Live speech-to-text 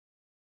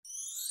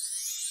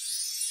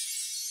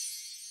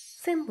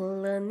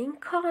Simple Learning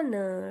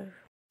Corner.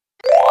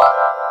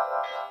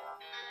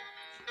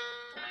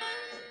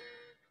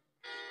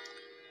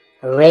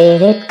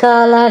 Red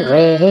color,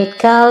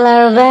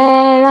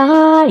 where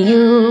are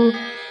you?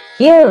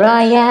 Here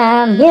I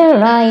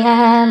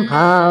am,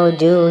 how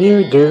do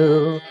you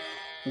do?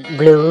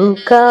 Blue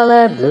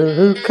color,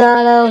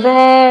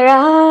 where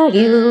are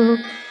you?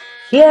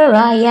 Here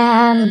I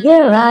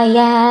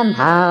am,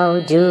 how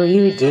do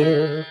you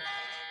do?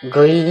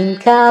 Green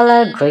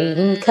color,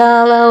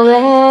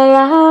 where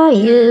are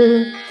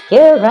you?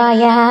 Here I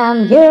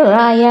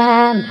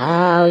am,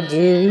 how do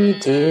you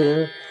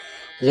do?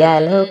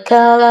 Yellow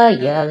color,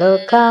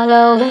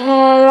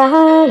 where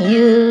are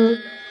you?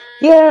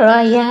 Here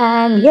I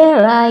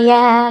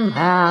am,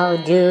 how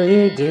do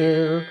you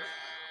do?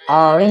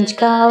 Orange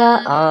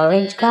color,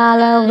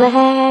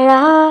 where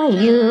are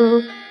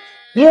you?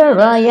 Here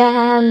I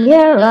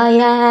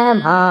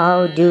am,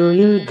 how do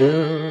you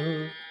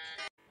do?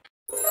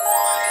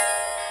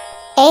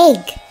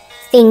 Egg,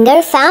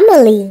 finger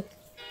family.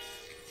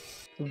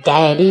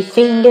 Daddy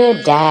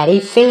finger,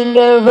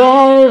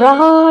 where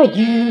are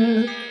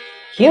you?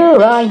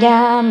 Here I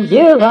am,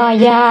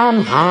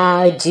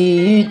 how do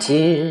you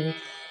do?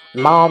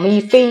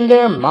 Mommy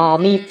finger,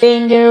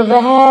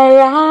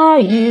 where are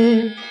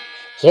you?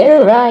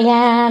 Here I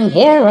am,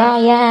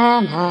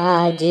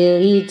 how do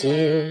you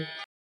do?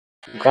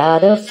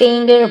 Brother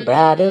finger,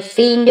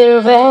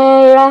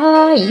 where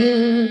are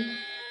you?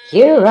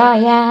 Here I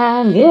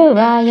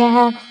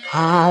am,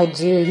 how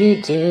do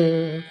you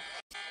do?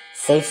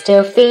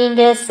 Sister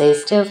finger,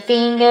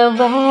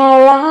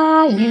 where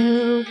are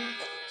you?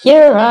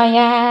 Here I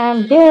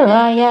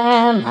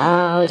am,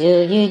 how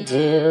do you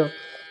do?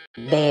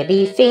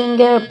 Baby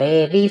finger,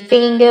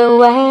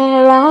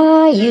 where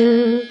are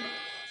you?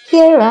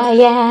 Here I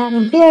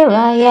am,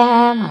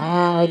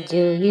 how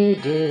do you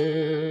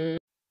do?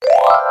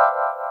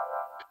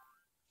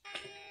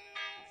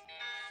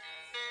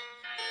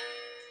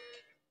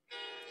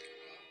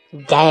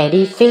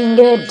 Daddy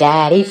finger,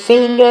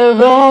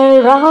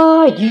 where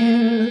are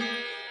you?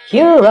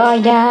 Here I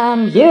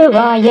am,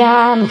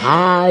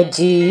 how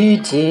do you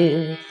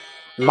do?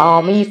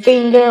 Mommy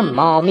finger,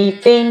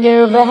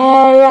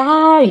 where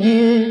are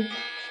you?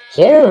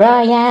 Here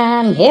I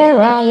am,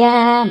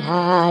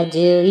 how do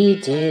you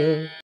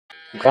do?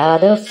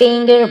 Brother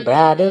finger,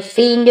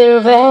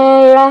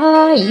 where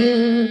are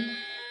you?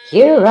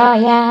 Here I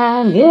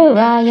am,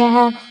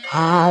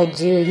 how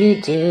do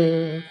you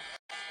do?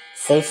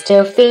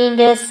 Sister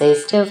finger,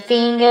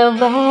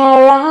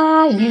 where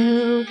are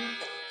you?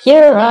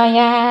 Here I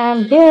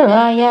am,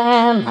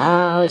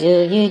 how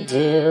do you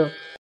do?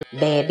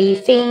 Baby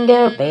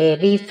finger,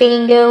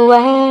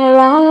 where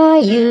are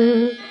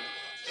you?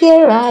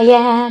 Here I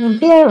am,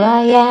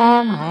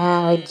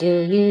 how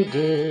do you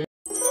do?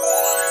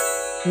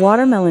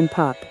 Watermelon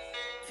pop,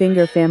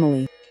 finger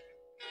family.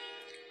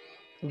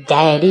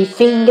 Daddy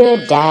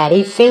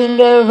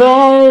finger,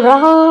 where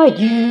are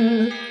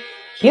you?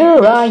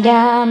 Here I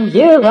am,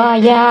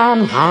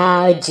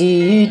 how do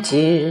you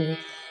do?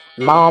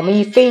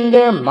 Mommy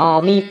finger,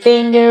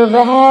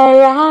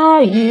 where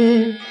are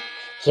you?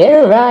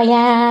 Here I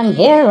am,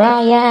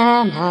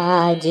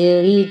 how do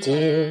you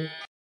do?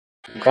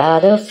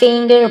 Brother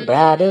finger,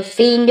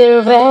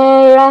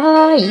 where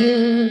are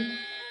you?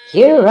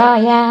 Here I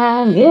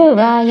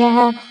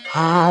am,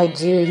 how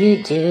do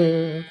you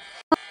do?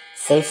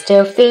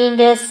 Sister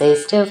finger,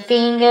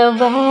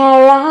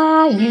 where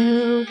are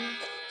you?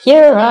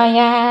 Here I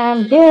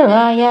am,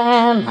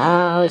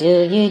 how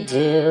do you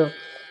do?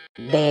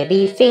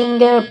 Baby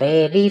finger,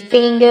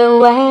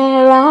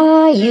 where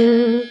are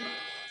you?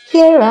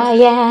 Here I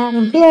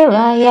am,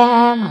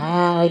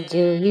 how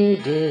do you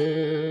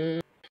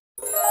do?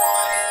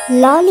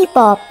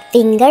 Lollipop,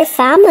 finger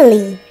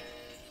family.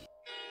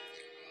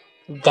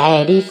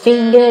 Daddy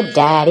finger,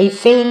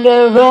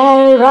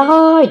 where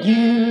are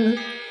you?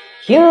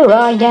 Here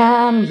I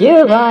am,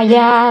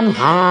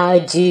 how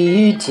do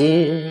you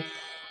do?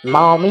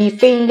 Mommy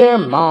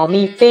finger,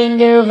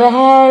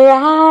 where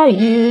are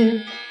you?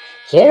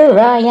 Here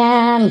I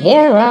am,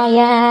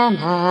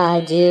 how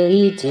do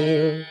you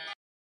do?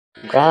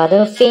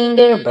 Brother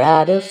finger,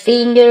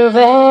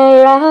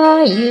 where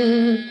are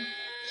you?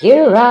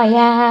 Here I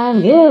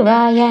am,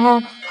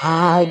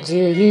 how do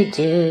you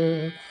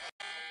do?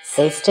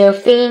 Sister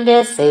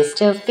finger,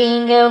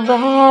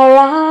 where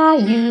are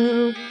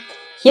you?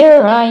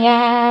 Here I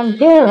am,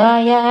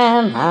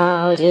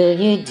 how do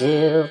you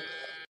do?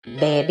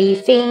 Baby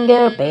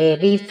finger,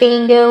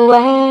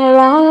 where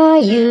are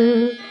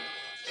you?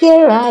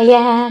 Here I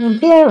am,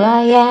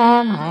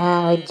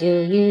 how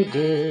do you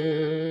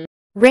do?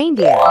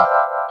 Reindeer,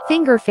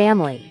 finger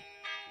family.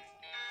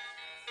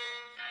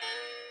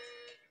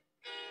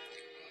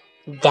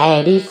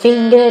 Daddy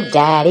finger,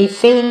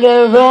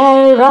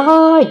 where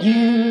are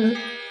you?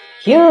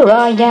 Here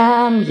I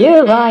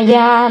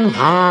am,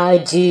 how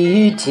do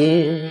you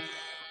do?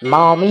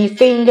 Mommy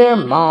finger,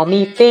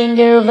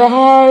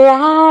 where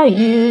are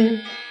you?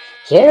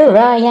 Here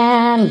I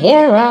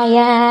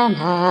am,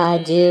 how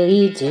do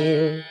you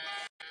do?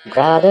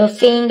 Brother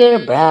finger,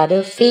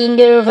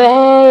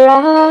 where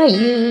are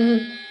you?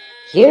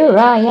 Here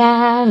I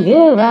am,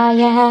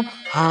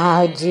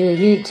 how do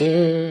you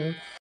do?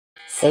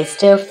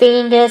 Sister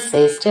finger,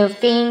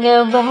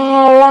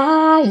 where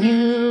are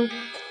you?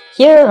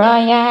 Here I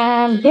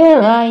am,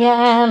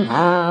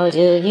 how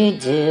do you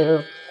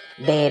do?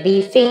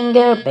 Baby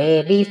finger,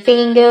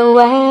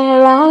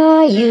 where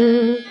are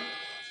you?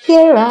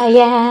 Here I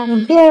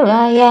am,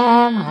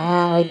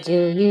 how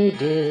do you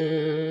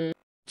do?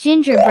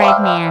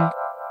 Gingerbread Man.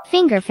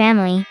 Finger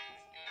family.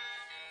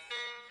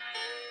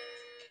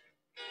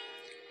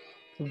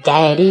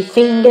 Daddy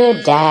finger,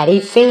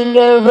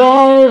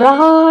 where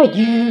are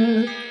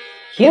you?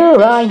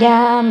 Here I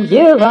am,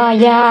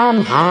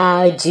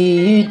 how do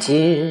you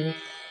do?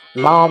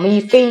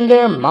 Mommy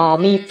finger,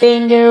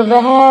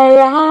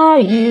 where are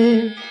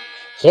you?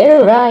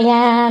 Here I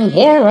am,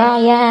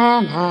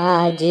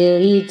 how do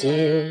you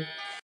do?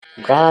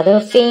 Brother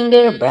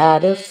finger,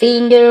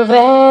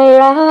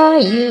 where are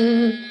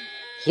you?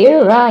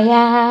 Here I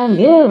am,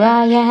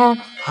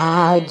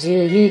 how do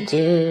you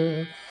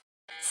do?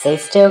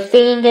 Sister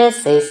finger,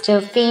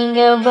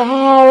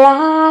 where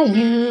are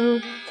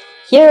you?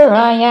 Here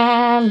I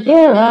am,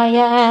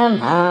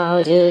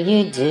 how do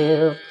you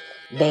do?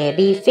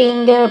 Baby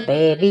finger,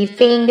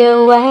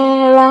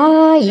 where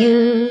are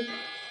you?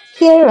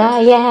 Here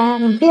I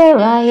am,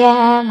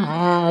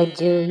 how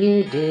do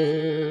you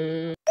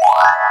do?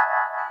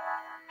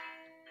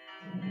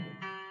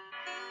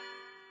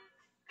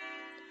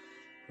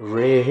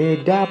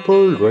 Red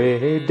apple,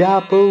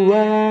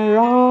 where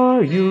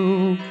are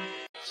you?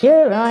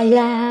 Here I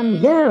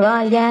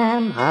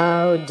am,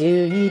 how do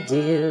you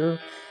do?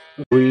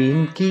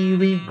 Green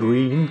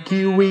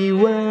kiwi,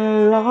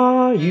 where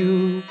are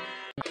you?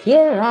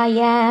 Here I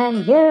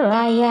am,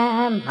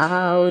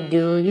 how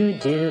do you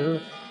do?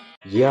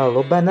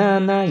 Yellow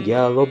banana,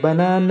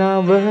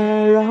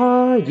 where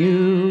are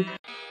you?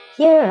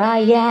 Here I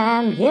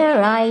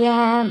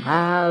am,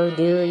 how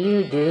do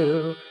you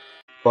do?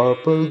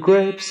 Purple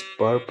grapes,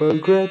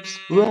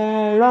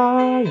 where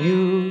are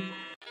you?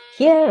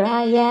 Here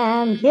I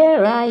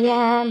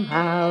am,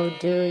 how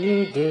do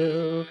you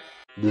do?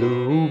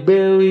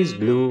 Blueberries,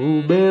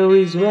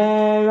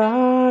 where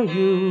are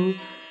you?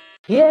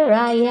 Here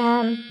I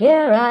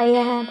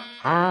am,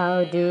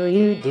 how do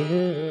you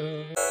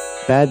do?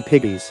 Bad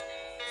piggies.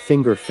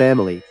 Finger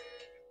family.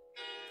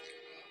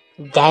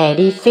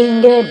 Daddy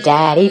finger,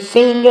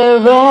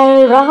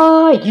 where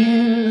are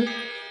you?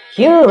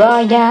 Here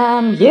I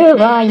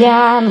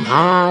am,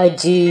 how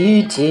do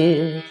you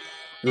do?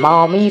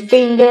 Mommy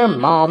finger,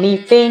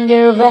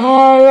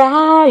 where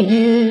are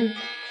you?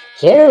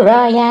 Here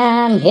I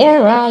am,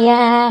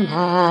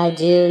 how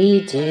do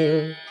you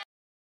do?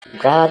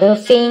 Brother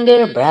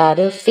finger,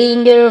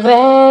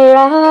 where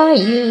are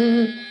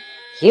you?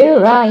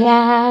 Here I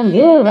am,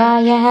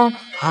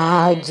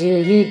 how do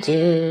you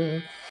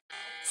do?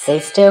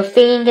 Sister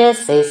finger,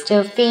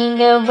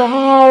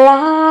 where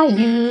are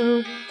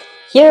you?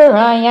 Here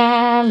I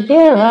am,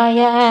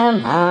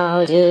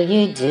 how do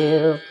you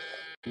do?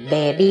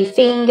 Baby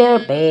finger,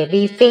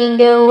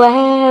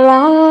 where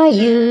are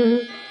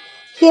you?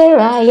 Here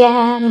I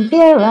am,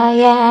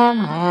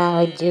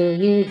 how do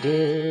you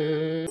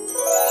do?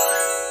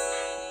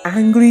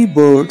 Angry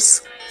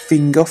Birds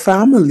Finger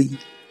Family.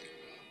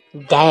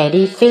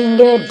 Daddy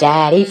finger,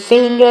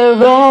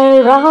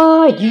 where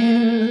are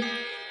you?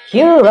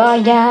 Here I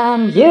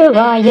am,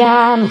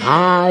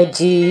 how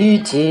do you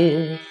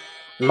do?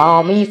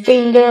 Mommy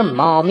finger,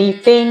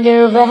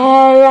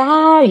 where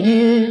are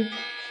you?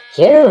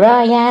 Here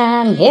I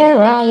am,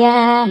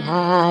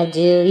 how do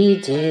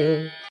you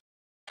do?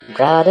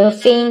 Brother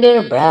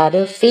finger,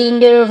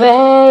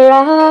 where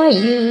are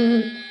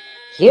you?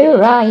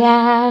 Here I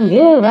am,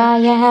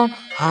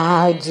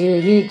 how do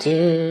you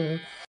do?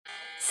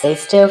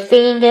 Sister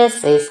finger,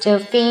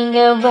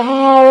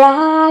 where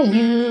are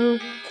you?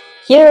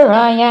 Here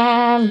I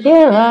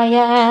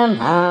am,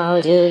 how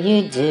do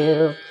you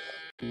do?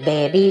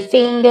 Baby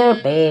finger,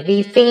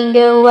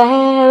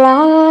 where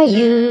are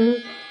you?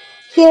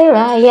 Here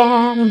I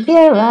am,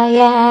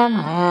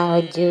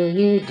 how do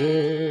you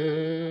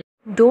do?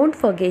 Don't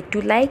forget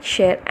to like,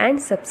 share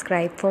and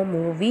subscribe for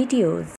more videos.